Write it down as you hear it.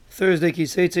Thursday,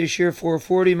 Kiseitze, Shir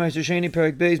 440, Meiser Sheni,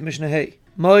 Perek Beis, Mishnah Hey.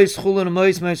 Mois, Chulin, and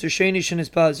Mois, Meiser Sheni,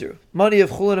 Shenis Bazir. Money of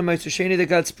Chulin and Meiser Sheni that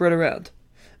got spread around.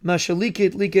 Masha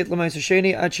likit, Lemeiser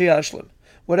Sheni, Ache Ashlim.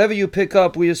 Whatever you pick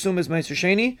up, we assume is Meiser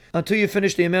Sheni, until you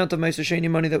finish the amount of Meiser Sheni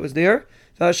money that was there.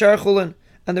 V'ashar Chulin,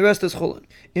 and the rest is Chulin.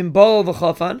 In Baal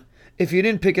v'chafan, if you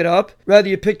didn't pick it up, rather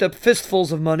you picked up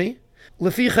fistfuls of money,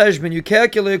 Lefi Cheshbon, you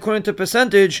calculate according to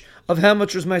percentage of how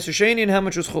much was Meiser Sheni and how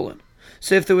much was Chulin.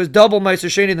 So if there was double Meiser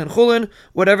Sheni than Chulin,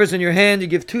 whatever's in your hand, you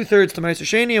give 2/3 to Meiser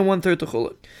Sheni and 1/3 to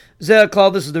Chulin. Zeh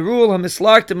Klal, this is the rule,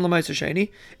 HaMislaktim LeMeiser Sheni,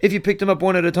 if you picked them up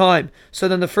one at a time, so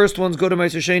then the first ones go to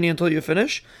Meiser Sheni until you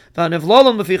finish.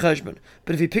 V'anevlalam Lefi Cheshbon.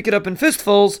 But if you pick it up in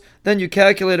fistfuls, then you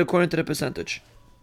calculate according to the percentage.